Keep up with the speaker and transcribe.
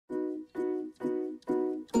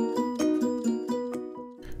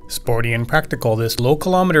Sporty and practical, this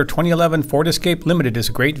low-kilometre 2011 Ford Escape Limited is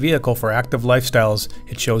a great vehicle for active lifestyles.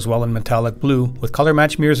 It shows well in metallic blue, with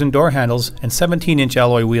color-matched mirrors and door handles, and 17-inch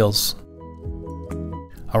alloy wheels.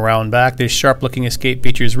 Around back, this sharp-looking Escape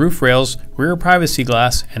features roof rails, rear privacy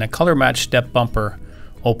glass, and a color-matched step bumper.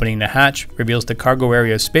 Opening the hatch reveals the cargo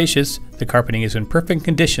area is spacious, the carpeting is in perfect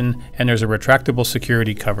condition, and there's a retractable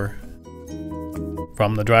security cover.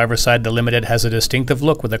 From the driver's side, the Limited has a distinctive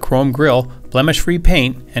look with a chrome grille, blemish-free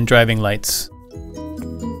paint, and driving lights.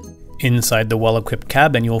 Inside the well-equipped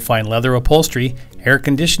cabin, you'll find leather upholstery, air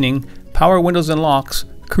conditioning, power windows and locks,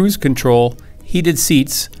 cruise control, heated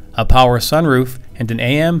seats, a power sunroof, and an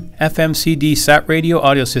AM, FM, CD SAT radio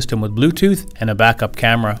audio system with Bluetooth and a backup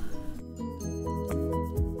camera.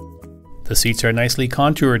 The seats are nicely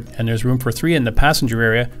contoured, and there's room for 3 in the passenger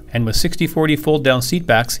area, and with 60/40 fold-down seat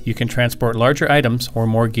backs, you can transport larger items or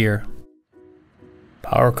more gear.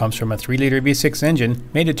 Power comes from a 3-liter V6 engine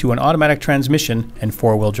mated to an automatic transmission and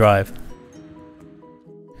 4-wheel drive.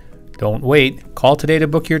 Don't wait, call today to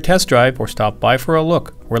book your test drive or stop by for a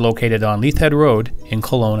look. We're located on Leathead Road in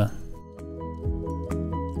Kelowna.